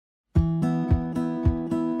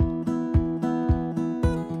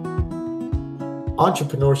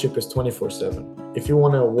entrepreneurship is 24/7. If you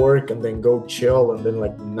want to work and then go chill and then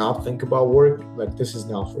like not think about work, like this is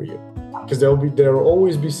not for you. Because there will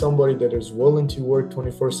always be somebody that is willing to work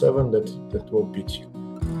 24/7 that will beat you.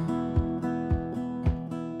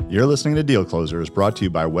 You're listening to Deal Closers, brought to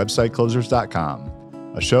you by websiteclosers.com,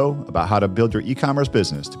 a show about how to build your e-commerce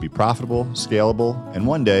business to be profitable, scalable, and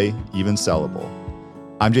one day even sellable.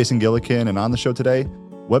 I'm Jason Gillikin, and on the show today,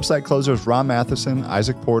 Website Closers Ron Matheson,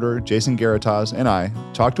 Isaac Porter, Jason Garatas, and I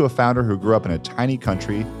talked to a founder who grew up in a tiny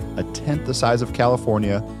country, a tenth the size of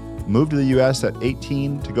California, moved to the U.S. at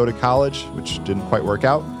 18 to go to college, which didn't quite work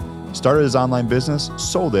out, started his online business,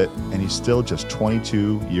 sold it, and he's still just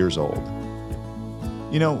 22 years old.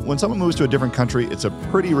 You know, when someone moves to a different country, it's a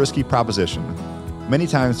pretty risky proposition. Many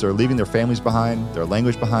times they're leaving their families behind, their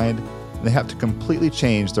language behind, and they have to completely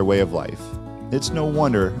change their way of life. It's no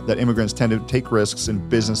wonder that immigrants tend to take risks in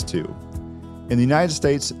business too. In the United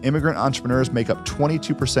States, immigrant entrepreneurs make up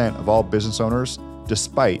 22% of all business owners,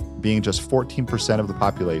 despite being just 14% of the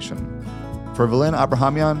population. For Valentin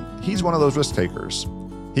Abrahamyan, he's one of those risk takers.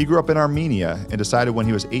 He grew up in Armenia and decided when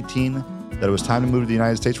he was 18 that it was time to move to the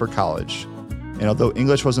United States for college. And although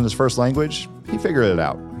English wasn't his first language, he figured it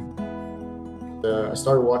out. I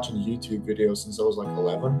started watching YouTube videos since I was like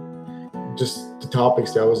 11, just the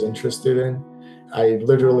topics that I was interested in. I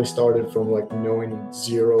literally started from like knowing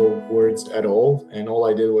 0 words at all, and all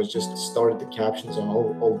I did was just started the captions on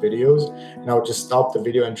all videos, and I would just stop the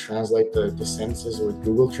video and translate the sentences with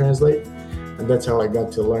Google Translate, and that's how I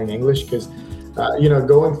got to learn English. Because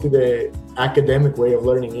going through the academic way of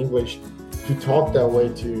learning English, if you talk that way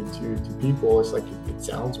to people, it's like it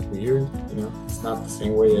sounds weird. It's not the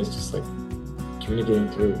same way as just like communicating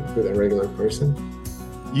with a regular person.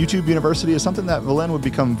 YouTube University is something that Valentin would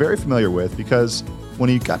become very familiar with because when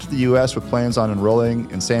he got to the U.S. with plans on enrolling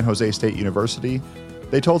in San Jose State University,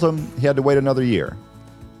 they told him he had to wait another year.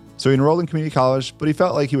 So he enrolled in community college, but he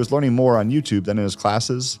felt like he was learning more on YouTube than in his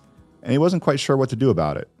classes, and he wasn't quite sure what to do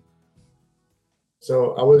about it.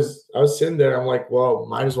 So I was sitting there, I'm like, well,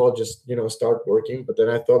 might as well just, start working. But then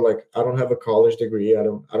I thought, like, I don't have a college degree. I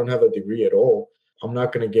don't have a degree at all. I'm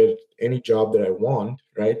not going to get any job that I want,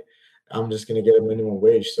 right? I'm just going to get a minimum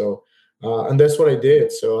wage. So, and that's what I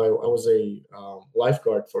did. So I was a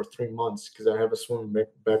lifeguard for 3 months because I have a swimming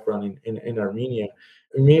background in Armenia.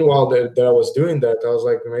 And meanwhile, that I was doing that, I was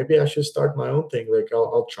like, maybe I should start my own thing. Like,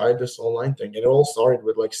 I'll try this online thing. And it all started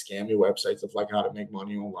with like scammy websites of like how to make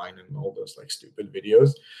money online and all those like stupid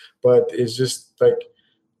videos. But it's just like,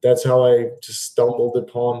 that's how I just stumbled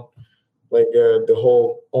upon like the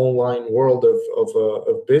whole online world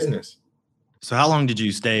of business. So how long did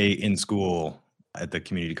you stay in school at the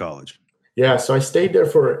community college? Yeah, so I stayed there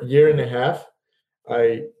for a year and a half.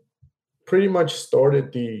 I pretty much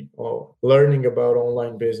started the learning about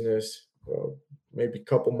online business maybe a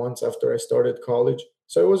couple months after I started college.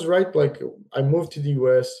 So it was right, like I moved to the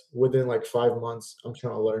US within like 5 months. I'm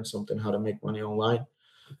trying to learn something, how to make money online.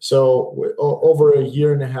 So over a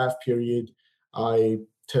year and a half period, I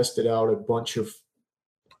tested out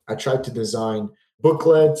I tried to design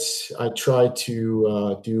booklets. I tried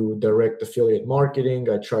to do direct affiliate marketing.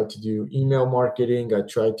 I tried to do email marketing. I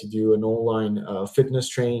tried to do an online fitness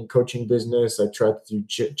training, coaching business. I tried to do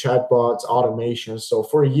chatbots, automation. So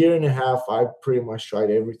for a year and a half, I pretty much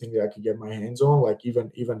tried everything that I could get my hands on, like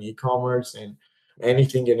even e-commerce and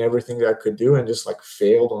anything and everything that I could do, and just like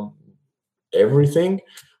failed on everything.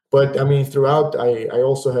 But I mean, throughout, I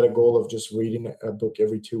also had a goal of just reading a book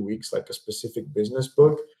every 2 weeks, like a specific business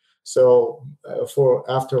book. So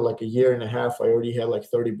after like a year and a half, I already had like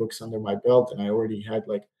 30 books under my belt, and I already had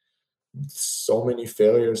like so many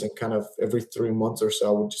failures, and kind of every 3 months or so,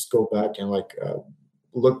 I would just go back and like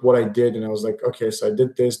look what I did. And I was like, okay, so I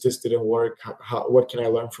did this didn't work. What can I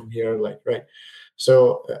learn from here? Like, right.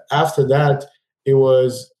 So after that, it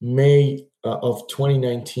was May of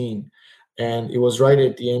 2019, and it was right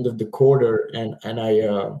at the end of the quarter. And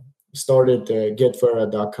I started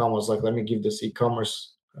getfera.com. I was like, let me give this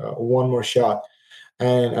e-commerce one more shot.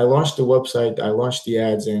 And I launched the website, I launched the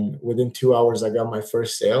ads, and within 2 hours, I got my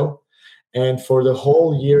first sale. And for the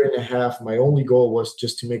whole year and a half, my only goal was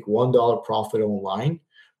just to make $1 profit online,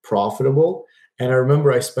 profitable. And I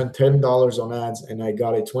remember I spent $10 on ads, and I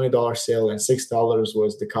got a $20 sale, and $6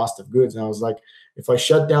 was the cost of goods. And I was like, if I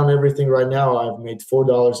shut down everything right now, I've made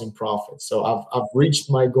 $4 in profit. So I've reached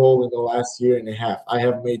my goal in the last year and a half. I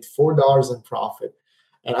have made $4 in profit.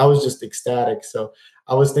 And I was just ecstatic. So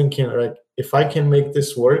I was thinking, like, if I can make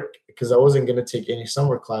this work, because I wasn't going to take any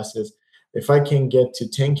summer classes, if I can get to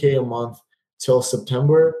 10K a month till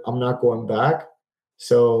September, I'm not going back.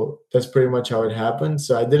 So that's pretty much how it happened.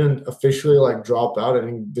 So I didn't officially like drop out. I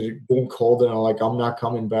didn't call them like, I'm not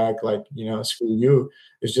coming back. Like, screw you.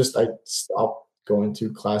 It's just I stopped going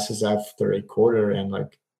to classes after a quarter, and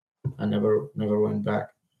like I never went back.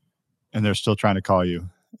 And they're still trying to call you.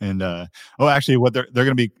 And actually, what they're going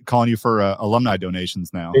to be calling you for alumni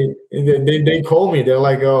donations now. They call me. They're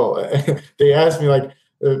like, oh, they asked me like,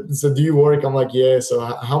 so do you work? I'm like, yeah. So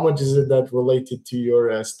how much is it that related to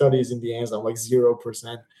your studies? In the answer, I'm like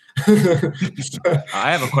 0%.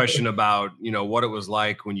 I have a question about, what it was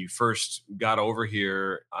like when you first got over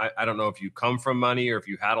here. I don't know if you come from money or if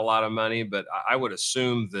you had a lot of money, but I would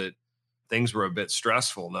assume that things were a bit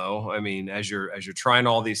stressful. No, I mean, as you're trying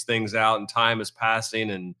all these things out and time is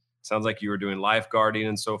passing, and it sounds like you were doing lifeguarding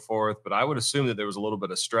and so forth, but I would assume that there was a little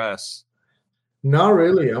bit of stress. Not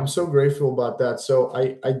really. I'm so grateful about that. So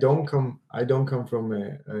I don't come from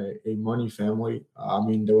a money family. I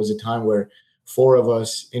mean, there was a time where four of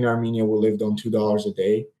us in Armenia we lived on $2 a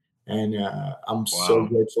day, and I'm so Wow.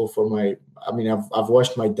 grateful for my. I mean, I've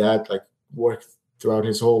watched my dad like work throughout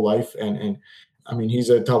his whole life, and I mean, he's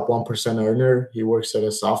a top 1% earner. He works at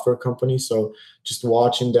a software company, so just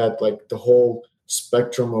watching that, like the whole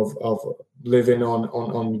spectrum of living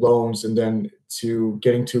on loans, and then to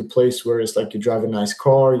getting to a place where it's like you drive a nice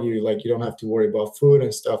car, you don't have to worry about food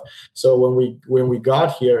and stuff. So when we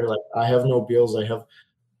got here, like I have no bills, I have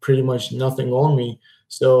pretty much nothing on me.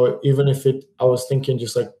 So even if I was thinking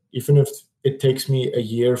just like, even if it takes me a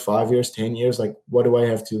year, 5 years, 10 years, like what do I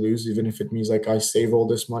have to lose? Even if it means like I save all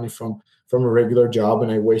this money from a regular job and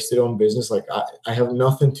I waste it on business, like I have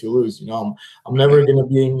nothing to lose. I'm never gonna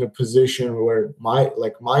be in a position where my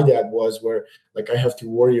dad was, where like I have to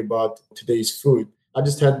worry about today's food. I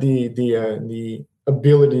just had the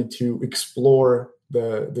ability to explore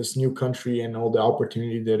this new country and all the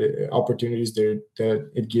opportunities that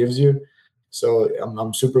it gives you. So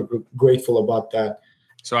I'm super grateful about that.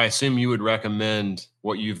 So I assume you would recommend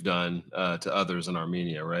what you've done to others in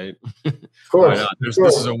Armenia, right? Of Why course, not? of This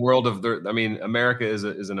is course. a world of I mean, America is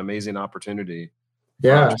an amazing opportunity for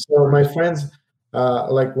Yeah. So my entrepreneurs. friends,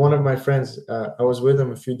 like one of my friends, I was with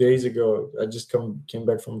him a few days ago. I just came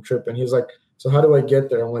back from a trip, and he's like, "So how do I get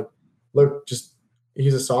there?" I'm like, "Look, just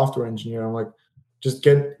he's a software engineer. I'm like, just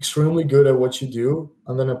get extremely good at what you do,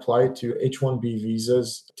 and then apply to H-1B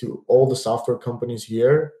visas to all the software companies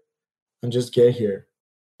here, and just get here."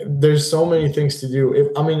 There's so many things to do.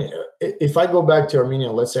 If I go back to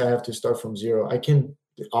Armenia, let's say I have to start from zero, I can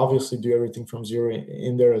obviously do everything from zero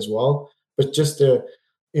in there as well. But just the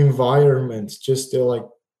environment, just the like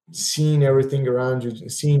seeing everything around you,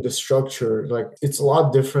 seeing the structure, like it's a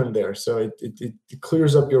lot different there. So it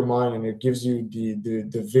clears up your mind, and it gives you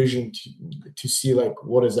the vision to see like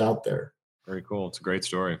what is out there. Very cool. It's a great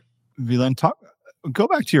story. Vilen, go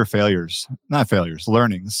back to your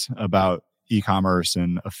learnings about e-commerce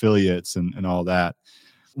and affiliates and all that.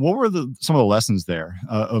 What were some of the lessons there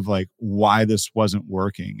of like why this wasn't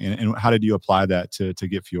working, and how did you apply that to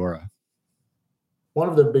get Fiora? One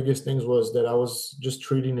of the biggest things was that I was just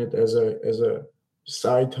treating it as a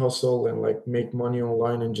side hustle, and like make money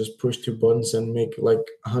online and just push two buttons and make like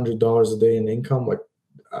 $100 a day in income. Like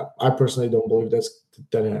I personally don't believe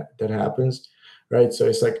that happens, right? So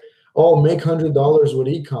it's like, oh, make $100 with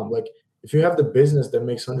ecom. Like if you have the business that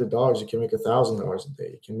makes $100, you can make $1,000 a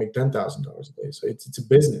day. You can make $10,000 a day. So it's a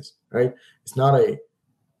business, right? It's not a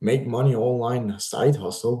make money online side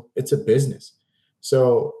hustle. It's a business.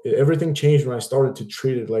 So everything changed when I started to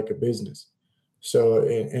treat it like a business. So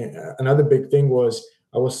and another big thing was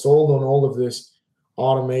I was sold on all of this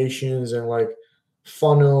automations and like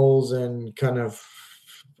funnels and kind of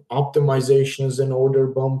optimizations and order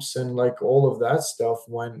bumps and like all of that stuff,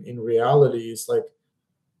 when in reality it's like,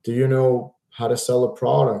 do you know how to sell a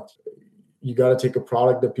product? You got to take a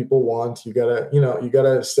product that people want, you got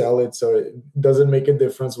to sell it. So it doesn't make a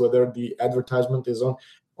difference whether the advertisement is on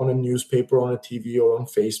a newspaper, on a TV, or on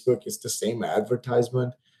Facebook. It's the same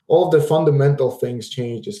advertisement. All of the fundamental things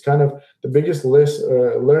change. It's kind of the biggest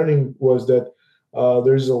learning was that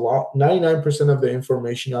there's a lot 99% of the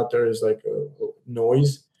information out there is like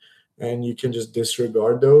noise, and you can just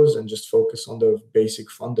disregard those and just focus on the basic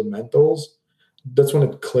fundamentals. That's when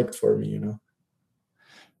it clicked for me.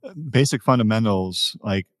 Basic fundamentals,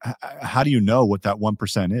 like how do you know what that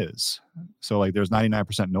 1% is? So like there's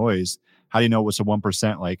 99% noise. How do you know what's a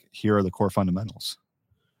 1%? Like here are the core fundamentals.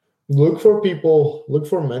 Look for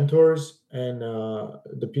mentors, and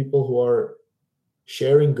the people who are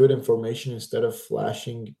sharing good information instead of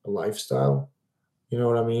flashing a lifestyle. You know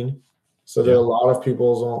what I mean? So there are Yeah. a lot of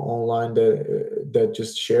people online that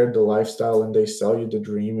just share the lifestyle, and they sell you the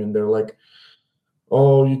dream, and they're like,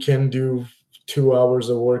 oh, you can do 2 hours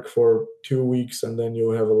of work for 2 weeks and then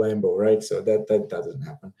you'll have a Lambo, right? So that doesn't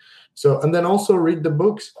happen. So, and then also read the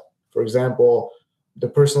books. For example, the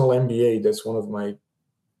Personal MBA, that's one of my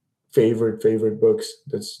favorite books.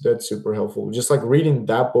 That's super helpful. Just like reading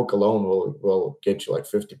that book alone will get you like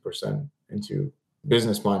 50% into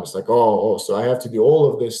business mind. It's like, so I have to do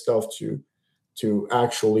all of this stuff to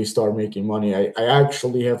actually start making money. I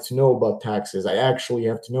actually have to know about taxes. I actually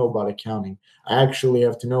have to know about accounting. I actually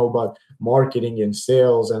have to know about marketing and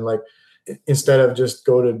sales. And like, instead of just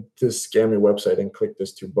go to this scammy website and click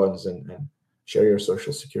these two buttons and share your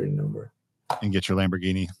social security number. And get your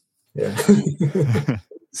Lamborghini. Yeah.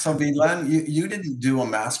 So Vilan, you didn't do a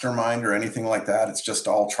mastermind or anything like that. It's just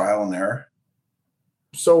all trial and error.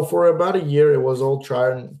 So for about a year, it was all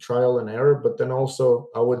trial and error. But then also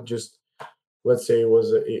I would just, let's say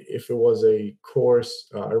if it was a course,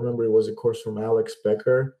 I remember it was a course from Alex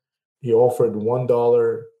Becker. He offered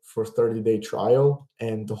 $1 for 30-day trial,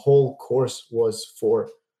 and the whole course was for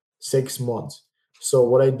 6 months. So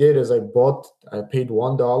what I did is I paid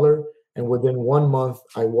 $1, and within 1 month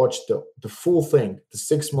I watched the full thing, the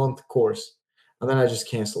 6-month course, and then I just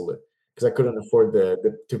canceled it because I couldn't afford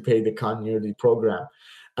to pay the continuity program.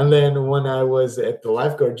 And then when I was at the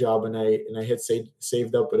lifeguard job and I had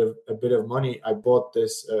saved up a bit of money, I bought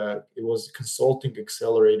this. It was a consulting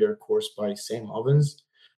accelerator course by Sam Ovens,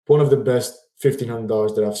 one of the best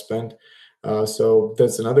 $1,500 that I've spent. So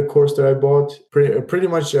that's another course that I bought. Pretty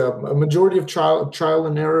much a majority of trial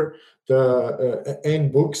and error,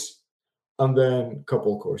 and books, and then a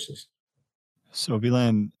couple of courses. So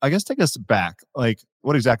Vilan, I guess take us back. Like,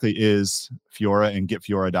 what exactly is Fiora and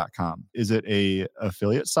getfiora.com? Is it a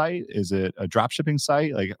affiliate site? Is it a drop shipping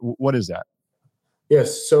site? Like, what is that?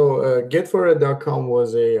 Yes. So getfiora.com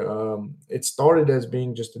was it started as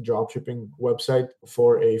being just a drop shipping website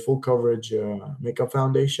for a full coverage makeup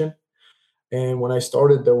foundation. And when I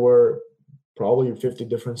started, there were probably 50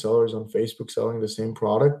 different sellers on Facebook selling the same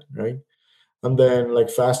product, right? And then like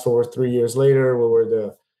fast forward 3 years later, we were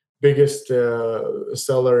the biggest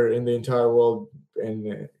seller in the entire world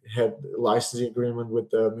and had licensing agreement with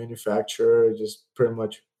the manufacturer, just pretty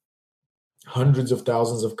much hundreds of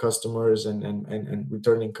thousands of customers and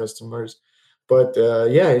returning customers. But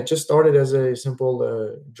it just started as a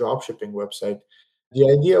simple drop shipping website. The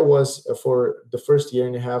idea was for the first year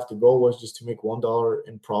and a half, the goal was just to make $1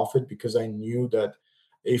 in profit, because I knew that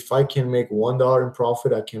if I can make $1 in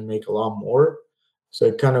profit, I can make a lot more. So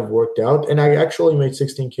it kind of worked out. And I actually made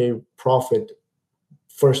 16K profit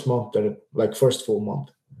first full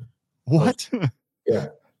month. What? Yeah.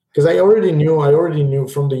 Because I already knew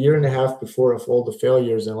from the year and a half before of all the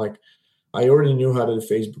failures, and like I already knew how to do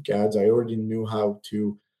Facebook ads. I already knew how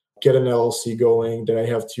to get an LLC going, that I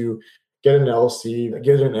have to get an LLC,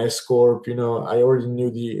 get an S corp. I already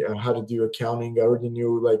knew how to do accounting. I already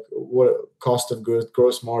knew like what cost of goods,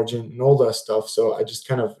 gross margin, and all that stuff. So I just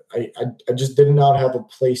I just did not have a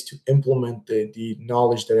place to implement the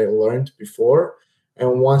knowledge that I learned before.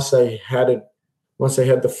 And once I had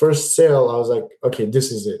the first sale, I was like, okay,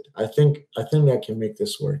 this is it. I think I can make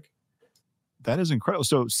this work. That is incredible.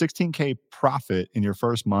 So 16K profit in your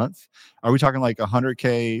first month. Are we talking like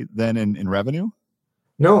 100K then in revenue?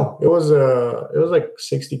 No, it was like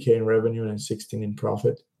 60K in revenue and 16 in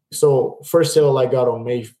profit. So first sale I got on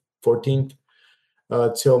May 14th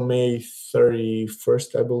till May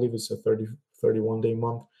 31st. I believe it's a 31-day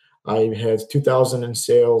month. I had 2,000 in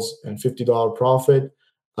sales and $50 profit.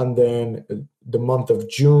 And then the month of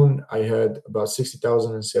June, I had about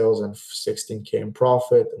 60,000 in sales and 16K in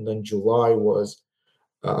profit. And then July was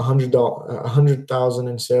 $100,000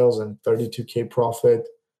 in sales and 32K profit.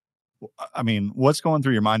 I mean, what's going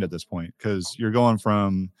through your mind at this point? Because you're going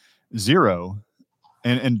from zero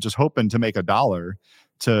and just hoping to make $1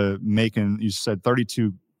 to making, you said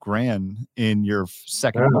 32 grand in your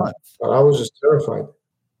second month. I was just terrified.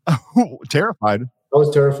 Terrified? I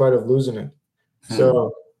was terrified of losing it.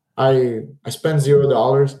 So I spent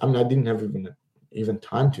 $0. I mean, I didn't have even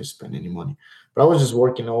time to spend any money, but I was just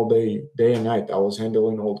working all day and night. I was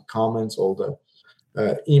handling all the comments, all the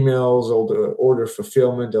emails, all the order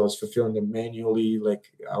fulfillment. I was fulfilling them manually.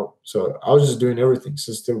 So I was just doing everything.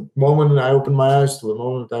 Since the moment I opened my eyes to the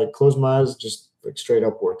moment I closed my eyes, just like straight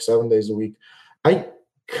up work 7 days a week. I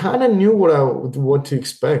kind of knew what to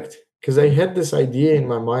expect, because I had this idea in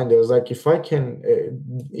my mind. I was like, if I can,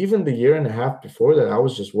 even the year and a half before that, I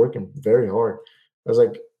was just working very hard. I was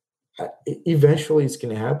like, eventually it's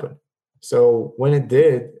going to happen. So when it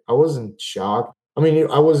did, I wasn't shocked. I mean,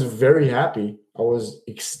 I was very happy. I was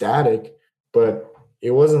ecstatic, but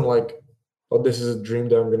it wasn't like oh, this is a dream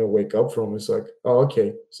that I'm going to wake up from. It's like, oh,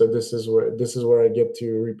 okay, so this is where I get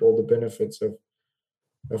to reap all the benefits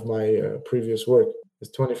of my previous work.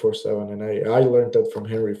 It's 24/7, and I learned that from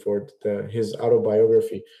Henry Ford, his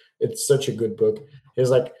autobiography. It's such a good book. He's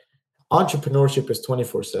like, entrepreneurship is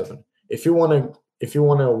 24/7. If you want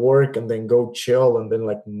to work and then go chill and then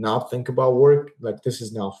like not think about work, like this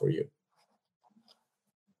is not for you.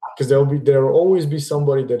 Because there will always be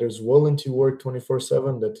somebody that is willing to work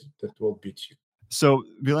 24/7 that will beat you. So,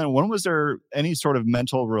 Villain, when was there any sort of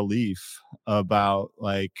mental relief about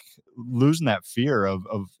like losing that fear of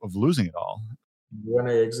losing it all? When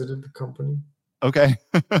I exited the company. Okay.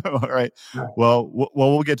 All right. Yeah. Well,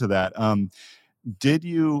 we'll get to that. Did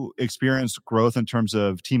you experience growth in terms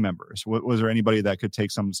of team members? Was there anybody that could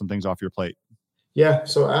take some things off your plate? Yeah,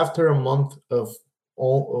 so after a month of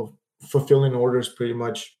all of fulfilling orders pretty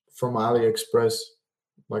much from AliExpress,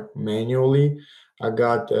 like manually, I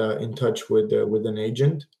got in touch with an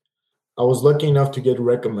agent. I was lucky enough to get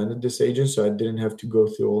recommended this agent, so I didn't have to go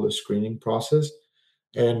through all the screening process.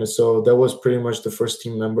 And so that was pretty much the first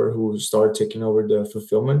team member who started taking over the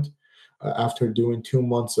fulfillment. After doing 2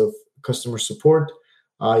 months of customer support,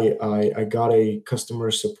 I got a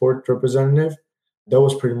customer support representative. That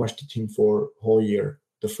was pretty much the team for whole year,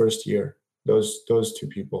 the first year. Those two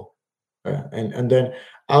people, and then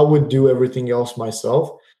I would do everything else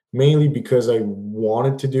myself, mainly because I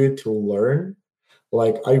wanted to do it to learn.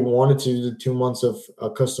 Like I wanted to do the 2 months of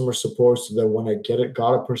customer support so that when I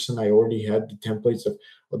got a person, I already had the templates of,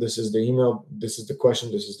 oh, this is the email, this is the question,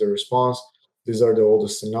 this is the response, these are all the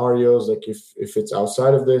scenarios. Like if it's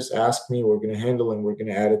outside of this, ask me. We're gonna handle and we're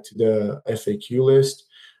gonna add it to the FAQ list.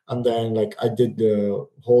 And then like I did the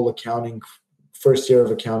whole accounting, first year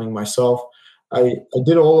of accounting myself. I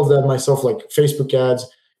did all of that myself, like Facebook ads,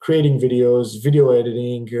 creating videos, video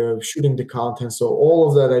editing, shooting the content. So all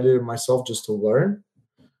of that I did it myself just to learn.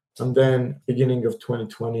 And then beginning of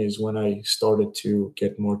 2020 is when I started to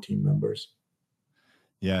get more team members.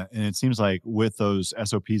 Yeah, and it seems like with those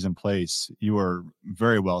SOPs in place, you are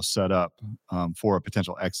very well set up for a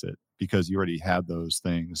potential exit because you already had those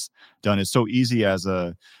things done. It's so easy as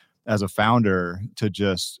a founder to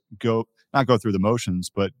just not go through the motions,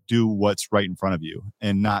 but do what's right in front of you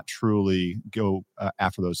and not truly go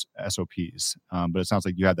after those SOPs. But it sounds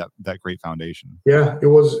like you had that great foundation. Yeah, it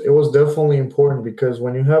was definitely important because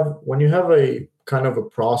when you have a kind of a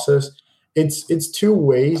process, it's two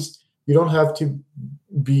ways. You don't have to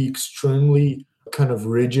be extremely kind of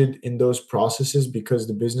rigid in those processes because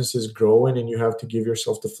the business is growing and you have to give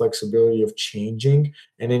yourself the flexibility of changing.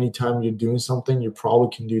 And anytime you're doing something, you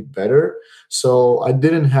probably can do it better. So I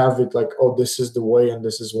didn't have it like, oh, this is the way and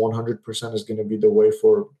this is 100% is going to be the way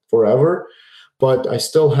for forever. But I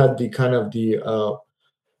still had the kind of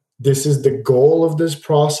this is the goal of this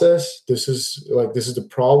process. This is the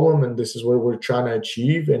problem and this is what we're trying to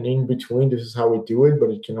achieve. And in between, this is how we do it, but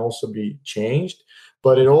it can also be changed.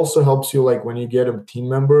 But it also helps you, like when you get a team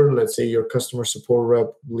member, let's say your customer support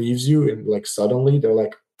rep leaves you and like suddenly they're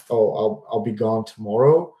like, oh, I'll be gone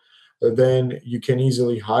tomorrow. Then you can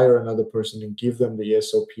easily hire another person and give them the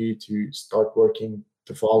SOP to start working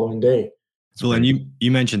the following day. So, and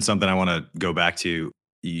you mentioned something I want to go back to.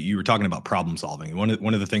 You were talking about problem solving. One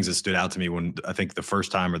of the things that stood out to me when I think the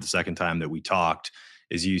first time or the second time that we talked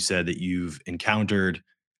is you said that you've encountered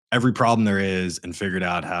every problem there is and figured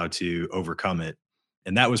out how to overcome it.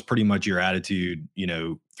 And that was pretty much your attitude,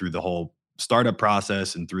 through the whole startup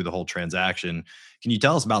process and through the whole transaction. Can you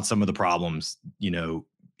tell us about some of the problems,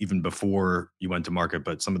 even before you went to market,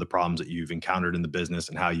 but some of the problems that you've encountered in the business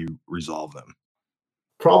and how you resolve them?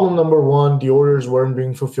 Problem number one, the orders weren't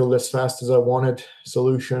being fulfilled as fast as I wanted.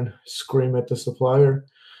 Solution, scream at the supplier.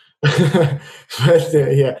 But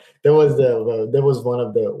yeah, that was one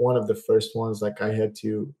of the first ones. Like I had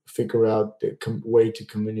to figure out the way to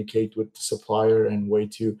communicate with the supplier and way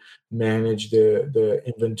to manage the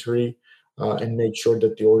inventory and make sure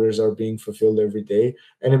that the orders are being fulfilled every day.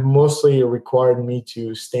 And it mostly required me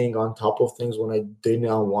to staying on top of things when I did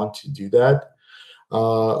not want to do that.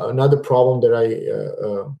 Another problem that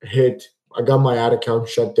I hit, I got my ad account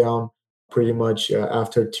shut down pretty much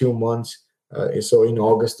after 2 months. So in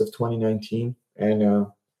August of 2019, and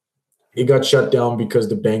it got shut down because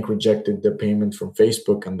the bank rejected the payment from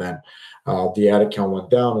Facebook, and then the ad account went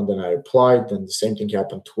down. And then I applied, then the same thing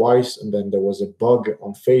happened twice, and then there was a bug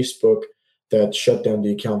on Facebook that shut down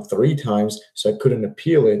the account 3 times, so I couldn't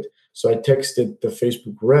appeal it. So I texted the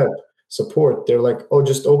Facebook rep support. They're like, oh,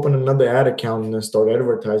 just open another ad account and then start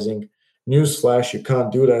advertising. Newsflash, you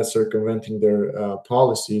can't do that, circumventing their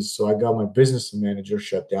policies. So I got my business manager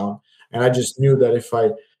shut down. And I just knew that if I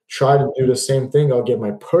try to do the same thing, I'll get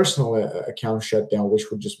my personal account shut down,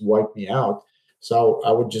 which would just wipe me out. So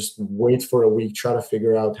I would just wait for a week, try to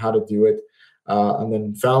figure out how to do it, and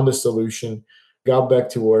then found a solution, got back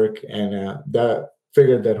to work, and that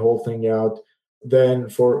figured that whole thing out. Then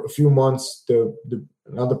for a few months, the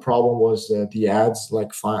another problem was the ads,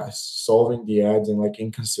 like solving the ads and like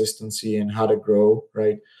inconsistency and how to grow,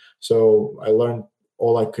 right? So I learned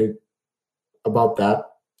all I could about that,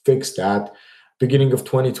 fixed that. Beginning of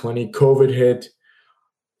 2020, COVID hit,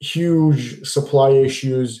 huge supply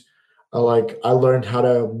issues. Like I learned how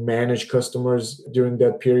to manage customers during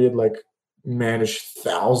that period, like manage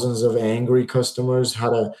thousands of angry customers, how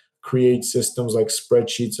to create systems like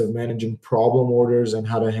spreadsheets of managing problem orders and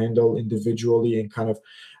how to handle individually and kind of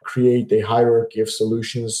create a hierarchy of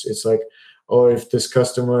solutions. It's like, oh, if this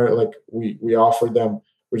customer, like we offer them,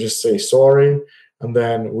 we just say sorry, and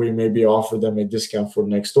then we maybe offer them a discount for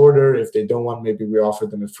next order. If they don't want, maybe we offer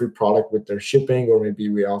them a free product with their shipping, or maybe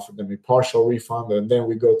we offer them a partial refund, and then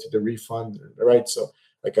we go to the refund, right? So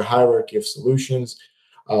like a hierarchy of solutions.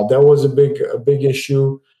 That was a big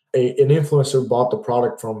issue. An influencer bought the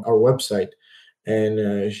product from our website,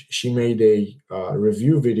 and she made a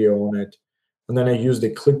review video on it. And then I used a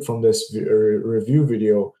clip from this review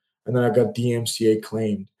video, and then I got DMCA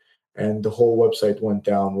claimed, and the whole website went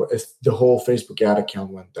down. The whole Facebook ad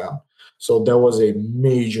account went down. So that was a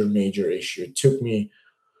major issue. It took me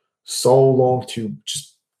so long to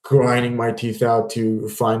just grinding my teeth out to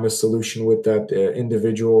find a solution with that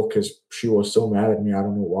individual, because she was so mad at me. I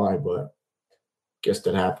don't know why, but guess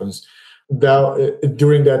that happens.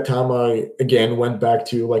 During that time, I again went back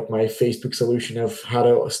to like my Facebook solution of how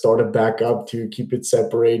to start a backup to keep it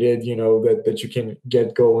separated, that you can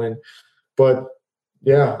get going. But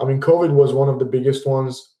yeah, I mean, COVID was one of the biggest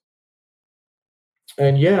ones.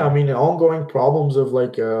 And yeah, I mean, ongoing problems of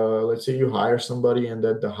like, let's say you hire somebody and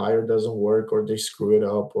that the hire doesn't work, or they screw it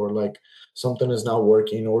up, or like something is not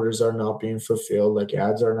working, orders are not being fulfilled, like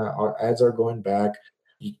ads are going back.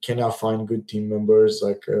 You cannot find good team members,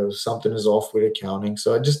 like something is off with accounting.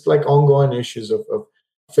 So I just like ongoing issues of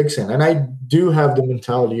fixing. And I do have the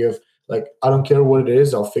mentality of like, I don't care what it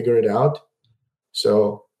is, I'll figure it out.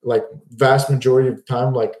 So like vast majority of the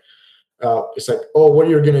time, like it's like, oh, what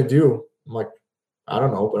you're gonna do? I'm like, I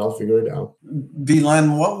don't know, but I'll figure it out.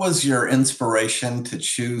 Vilan, what was your inspiration to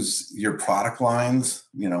choose your product lines?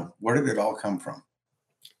 Where did it all come from?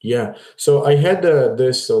 Yeah, so I had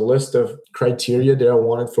this list of criteria that I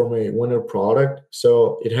wanted for my winner product.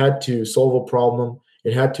 So it had to solve a problem.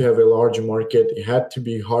 It had to have a large market. It had to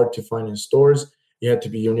be hard to find in stores. It had to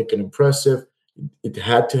be unique and impressive. It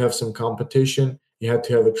had to have some competition. It had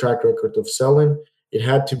to have a track record of selling. It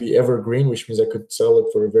had to be evergreen, which means I could sell it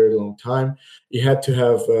for a very long time. It had to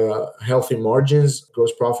have healthy margins,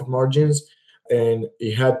 gross profit margins, and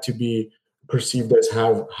it had to be perceived as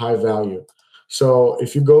have high value. So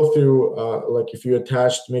if you go through, like if you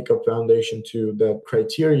attached makeup foundation to that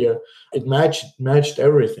criteria, it matched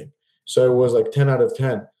everything. So it was like 10 out of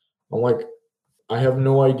 10. I'm like, I have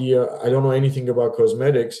no idea. I don't know anything about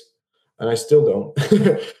cosmetics, and I still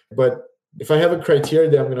don't. But if I have a criteria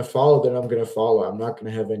that I'm going to follow, then I'm going to follow. I'm not going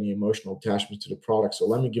to have any emotional attachment to the product. So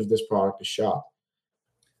let me give this product a shot.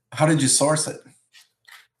 How did you source it?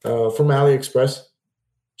 From AliExpress.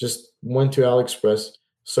 Just went to AliExpress,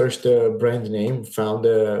 searched the brand name, found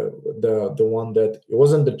the one that it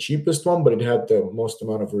wasn't the cheapest one, but it had the most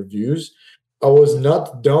amount of reviews. I was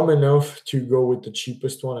not dumb enough to go with the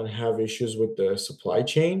cheapest one and have issues with the supply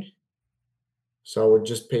chain. So I would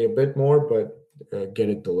just pay a bit more, but get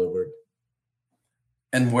it delivered.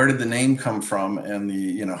 And where did the name come from? And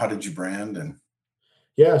how did you brand? And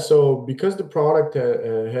yeah, so because the product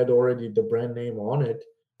had already the brand name on it,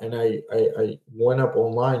 and I went up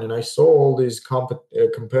online and I saw all these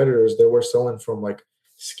competitors that were selling from like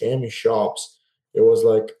scammy shops. It was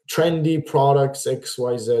like trendy products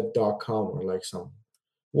xyz.com or like some.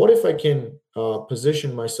 What if I can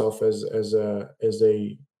position myself as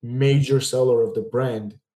a major seller of the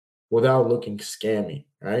brand without looking scammy,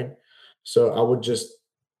 right? So I would just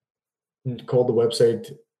call the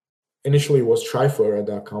website. Initially it was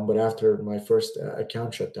tryfoera.com, but after my first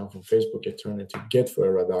account shut down from Facebook, it turned into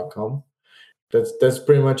getfoera.com. That's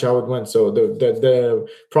pretty much how it went. So the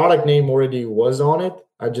product name already was on it.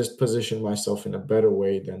 I just positioned myself in a better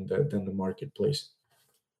way than the marketplace.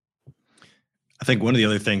 I think one of the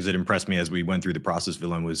other things that impressed me as we went through the process,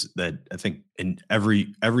 Vilan, was that I think in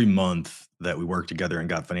every month that we worked together and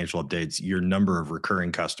got financial updates, your number of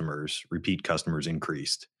recurring customers, repeat customers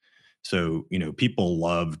increased. So, people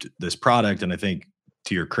loved this product. And I think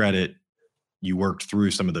to your credit, you worked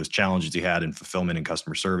through some of those challenges you had in fulfillment and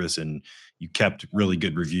customer service, and you kept really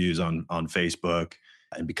good reviews on Facebook.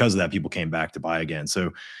 And because of that, people came back to buy again.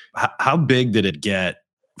 So how big did it get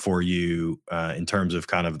for you in terms of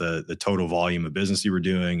kind of the total volume of business you were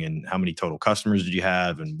doing, and how many total customers did you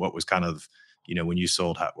have, and what was kind of, when you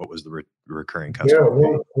sold, what was the recurring Yeah,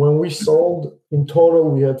 customer? when we sold in total,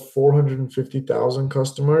 we had 450,000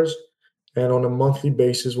 customers, and on a monthly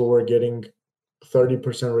basis, we were getting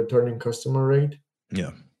 30% returning customer rate.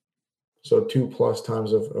 Yeah. So 2+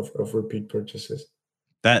 times of repeat purchases.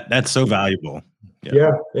 That's so valuable.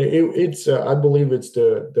 Yeah, it's I believe it's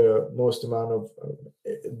the most amount of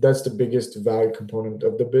that's the biggest value component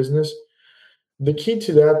of the business. The key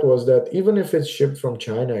to that was that even if it's shipped from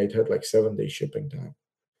China, it had like 7-day shipping time.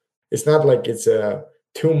 It's not like it's a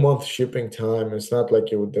 2-month shipping time. It's not like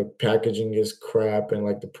the packaging is crap and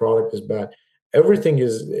like the product is bad. Everything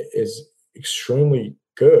is extremely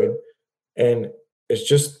good, and it's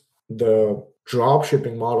just the drop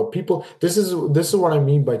shipping model. People, this is what I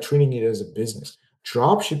mean by treating it as a business.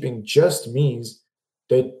 Drop shipping just means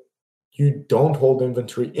that you don't hold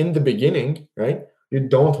inventory in the beginning, right? You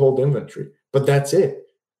don't hold inventory, but that's it.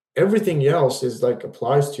 Everything else is like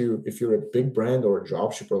applies to if you're a big brand or a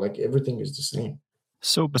drop shipper, like everything is the same.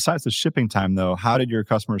 So besides the shipping time, though, how did your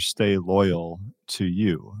customers stay loyal to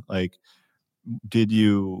you? Like, did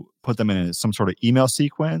you put them in some sort of email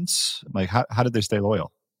sequence? Like, how did they stay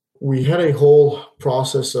loyal? We had a whole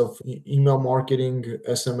process of email marketing,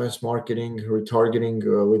 SMS marketing,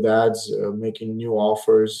 retargeting with ads, making new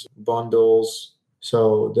offers, bundles.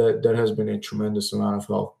 So that has been a tremendous amount of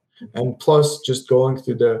help. And plus, just going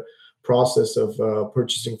through the process of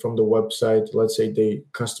purchasing from the website. Let's say the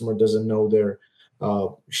customer doesn't know their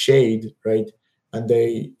shade, right? And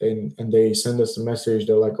they send us a message.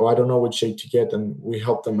 They're like, "Oh, I don't know which shade to get," and we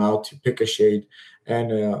help them out to pick a shade.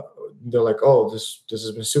 And they're like, "Oh, this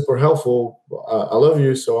has been super helpful. I love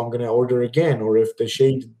you, so I'm gonna order again." Or if the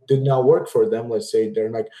shade did not work for them, let's say they're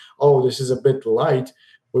like, "Oh, this is a bit light,"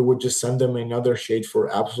 we would just send them another shade for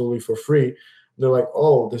absolutely for free. They're like,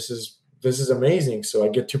 "Oh, this is amazing. So I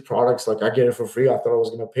get 2 products. Like I get it for free. I thought I was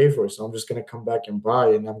gonna pay for it, so I'm just gonna come back and buy,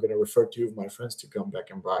 and I'm gonna refer 2 of my friends to come back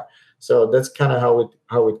and buy." So that's kind of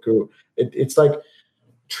how it grew. It's like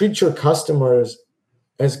treat your customers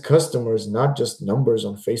as customers, not just numbers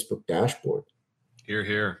on Facebook dashboard. Hear,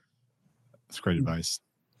 hear. That's great advice.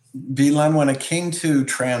 Beelan, when it came to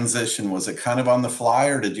transition, was it kind of on the fly,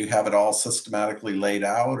 or did you have it all systematically laid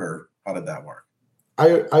out, or how did that work?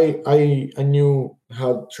 I knew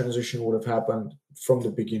how transition would have happened from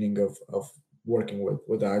the beginning of working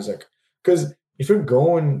with Isaac. Because if you're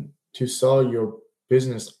going to sell your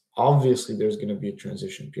business, obviously there's going to be a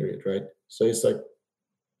transition period, right? So it's like,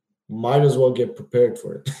 might as well get prepared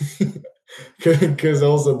for it. Because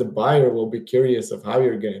also the buyer will be curious of how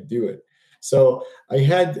you're going to do it. So I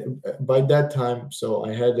had by that time, so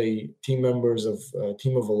I had a team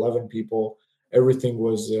of 11 people. Everything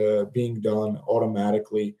was being done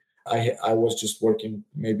automatically. I was just working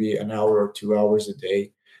maybe an hour or 2 hours a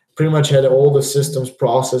day. Pretty much had all the systems,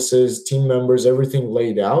 processes, team members, everything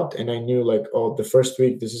laid out, and I knew like, oh, the first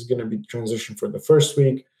week this is going to be transition for the first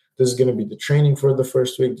week. This is going to be the training for the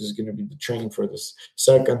first week. This is going to be the training for the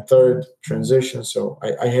second, third transition. So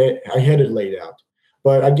I had it laid out.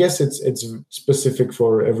 But I guess it's specific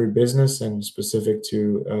for every business and specific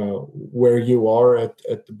to where you are at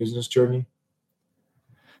the business journey.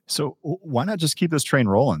 So why not just keep this train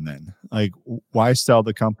rolling then? Like, why sell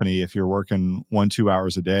the company if you're working 1-2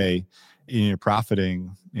 hours a day and you're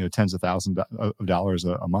profiting, tens of thousands of dollars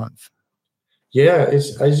a month? Yeah,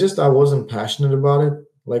 I wasn't passionate about it.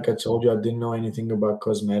 Like I told you, I didn't know anything about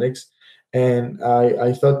cosmetics. And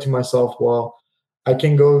I thought to myself, well, I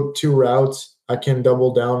can go 2 routes. I can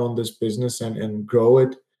double down on this business and grow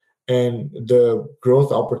it. And the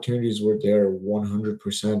growth opportunities were there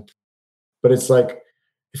 100%. But it's like,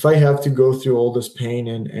 if I have to go through all this pain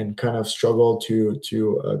and kind of struggle to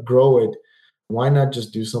grow it, why not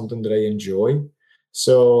just do something that I enjoy?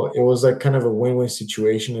 So it was like kind of a win-win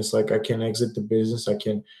situation. It's like I can exit the business, I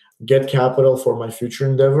can get capital for my future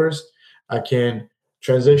endeavors, I can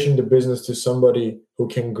transition the business to somebody who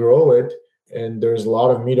can grow it, and there's a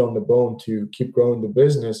lot of meat on the bone to keep growing the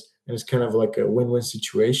business, and it's kind of like a win-win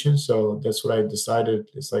situation. So that's what I decided.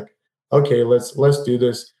 It's like, okay, let's do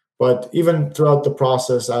this. But even throughout the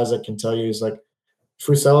process, as I can tell you, is like if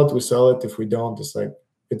we sell it, we sell it. If we don't, it's like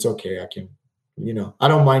it's okay. I can, I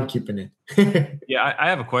don't mind keeping it. Yeah, I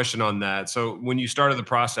have a question on that. So when you started the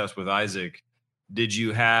process with Isaac, did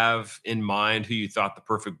you have in mind who you thought the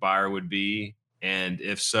perfect buyer would be? And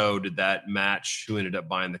if so, did that match who ended up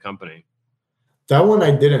buying the company? That one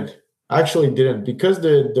I didn't. I actually didn't, because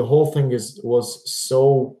the whole thing was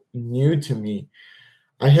so new to me.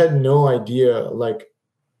 I had no idea, like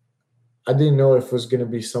I didn't know if it was going to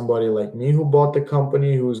be somebody like me who bought the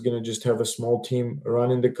company, who was going to just have a small team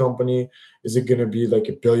running the company. Is it going to be like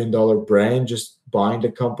 $1 billion brand just buying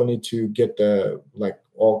the company to get the like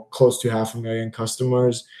all close to 500,000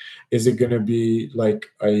 customers? Is it going to be like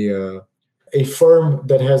a firm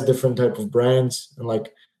that has different type of brands? And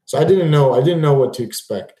like, so I didn't know what to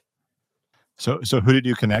expect. So who did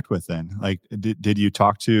you connect with then? Like, did you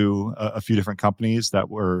talk to a few different companies that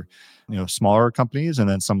were, smaller companies and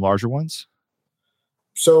then some larger ones?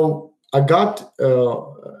 So I got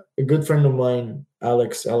a good friend of mine,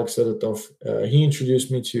 Alex Sedotov. He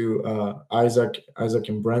introduced me to Isaac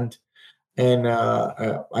and Brent, and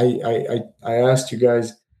I asked you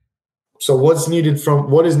guys, so what is needed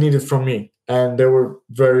from me? And they were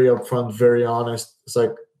very upfront, very honest. It's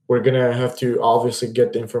like, we're gonna have to obviously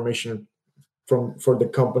get the information for the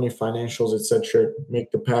company financials, etc., make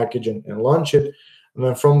the package and launch it, and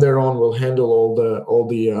then from there on we'll handle all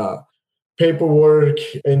the paperwork,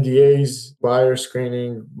 NDAs, buyer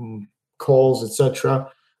screening, calls, etc.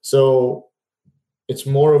 So it's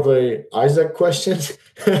more of a Isaac question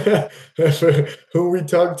who we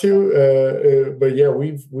talk to, but yeah,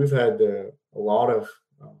 we've had a lot of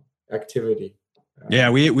activity.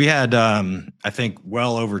 Yeah, we had I think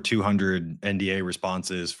well over 200 NDA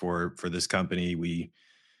responses for this company. We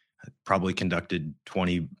probably conducted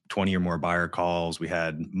 20 or more buyer calls. We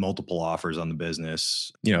had multiple offers on the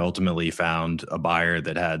business. Ultimately found a buyer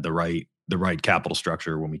that had the right capital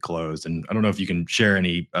structure when we closed. And I don't know if you can share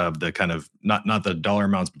any of the kind of not the dollar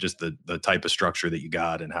amounts, but just the type of structure that you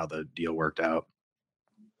got and how the deal worked out.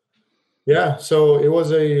 Yeah, so it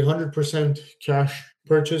was 100% cash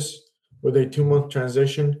purchase with a 2-month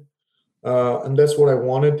transition, and that's what I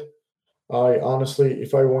wanted. I honestly,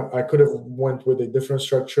 if I want, I could have went with a different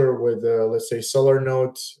structure with, let's say, seller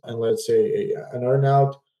notes and let's say an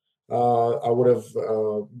earnout. I would have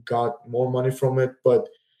got more money from it. But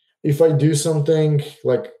if I do something,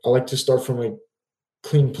 like I like to start from a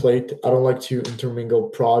clean plate. I don't like to intermingle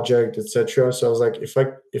project, etc. So I was like,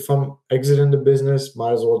 if I'm exiting the business,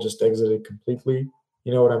 might as well just exit it completely.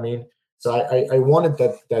 You know what I mean? So I wanted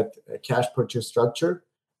that cash purchase structure,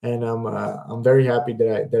 and I'm very happy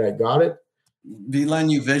that I got it.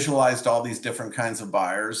 Vilen, you visualized all these different kinds of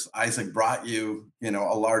buyers. Isaac brought you, a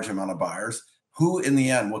large amount of buyers. Who, in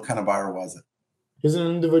the end, what kind of buyer was it? He's an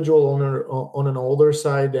individual owner on an older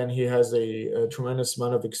side, and he has a tremendous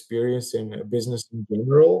amount of experience in business in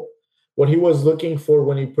general. What he was looking for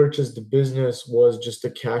when he purchased the business was just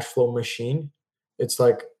a cash flow machine. It's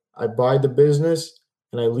like, I buy the business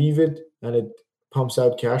and I leave it, and it pumps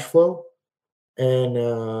out cash flow. And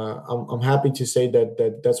I'm happy to say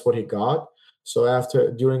that's what he got. So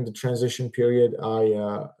during the transition period, I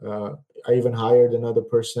even hired another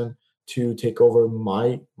person to take over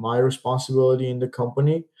my responsibility in the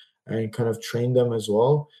company and kind of train them as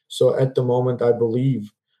well. So at the moment, I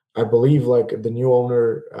believe like the new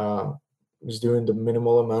owner is doing the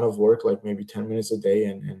minimal amount of work, like maybe 10 minutes a day,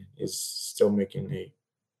 and is still making a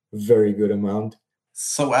very good amount.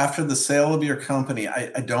 So after the sale of your company,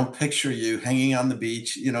 I don't picture you hanging on the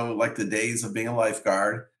beach, like the days of being a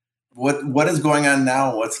lifeguard. What is going on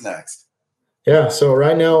now? What's next? Yeah, so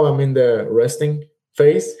right now I'm in the resting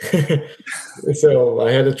phase. So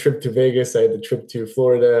I had a trip to Vegas, I had a trip to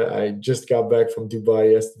Florida. I just got back from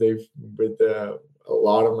Dubai yesterday with a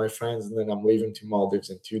lot of my friends, and then I'm leaving to Maldives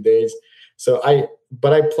in 2 days.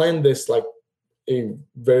 But I planned this like a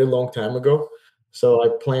very long time ago. So I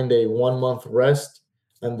planned a 1 month rest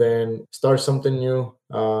and then start something new.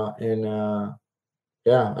 And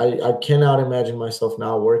yeah, I cannot imagine myself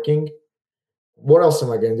now working. What else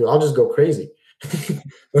am I going to do? I'll just go crazy.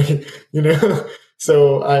 Like,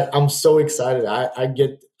 so I'm so excited. I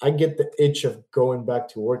get the itch of going back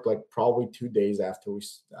to work like probably 2 days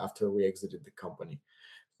after we exited the company.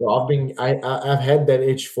 So I've had that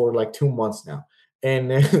itch for like 2 months now,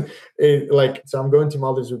 and so I'm going to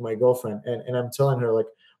Maldives with my girlfriend, and I'm telling her like,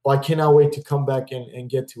 well, I cannot wait to come back and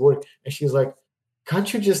get to work, and she's like,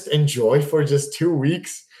 can't you just enjoy for just 2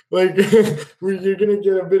 weeks? Like, you're gonna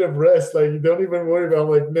get a bit of rest. Like, don't even worry about. I'm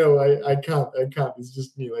like, no, I can't. It's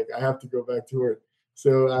just me. Like, I have to go back to work.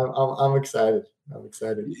 So I'm excited. I'm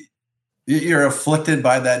excited. You're afflicted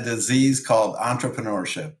by that disease called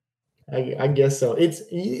entrepreneurship. I guess so. It's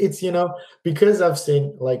because I've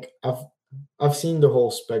seen the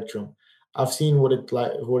whole spectrum. I've seen what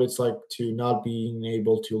it's like to not being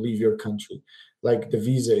able to leave your country, like the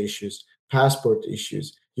visa issues, passport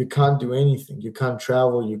issues. you can't do anything. You can't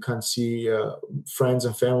travel. You can't see friends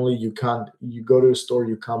and family. You go to a store,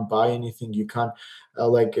 you can't buy anything. You can't,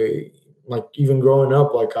 like even growing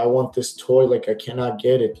up, like I want this toy, like I cannot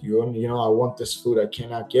get it. I want this food, I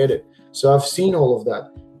cannot get it. So I've seen all of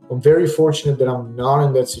that. I'm very fortunate that I'm not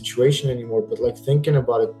in that situation anymore, but like thinking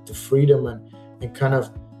about it, the freedom and kind of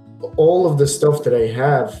all of the stuff that I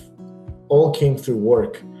have all came through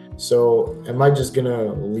work. So am I just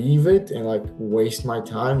gonna leave it and like waste my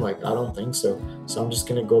time? Like, I don't think so. So I'm just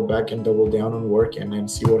gonna go back and double down on work and then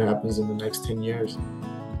see what happens in the next 10 years.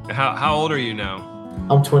 How old are you now?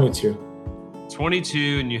 I'm 22.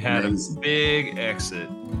 22, and you had a big exit.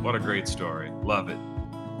 What a great story. Love it.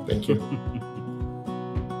 Thank you.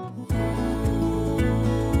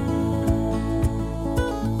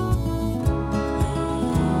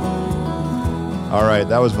 All right,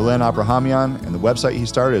 that was Vilen Abrahamian, and the website he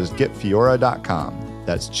started is getfiora.com.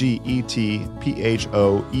 That's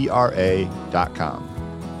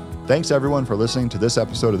GETPHOERA.com. Thanks everyone for listening to this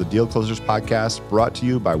episode of the Deal Closers podcast, brought to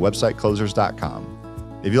you by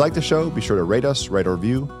websiteclosers.com. If you like the show, be sure to rate us, write a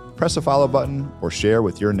review, press the follow button, or share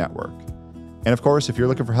with your network. And of course, if you're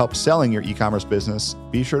looking for help selling your e-commerce business,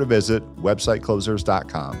 be sure to visit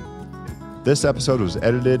websiteclosers.com. This episode was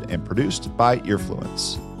edited and produced by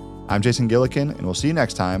Earfluence. I'm Jason Gillikin, and we'll see you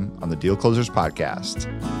next time on the Deal Closers podcast.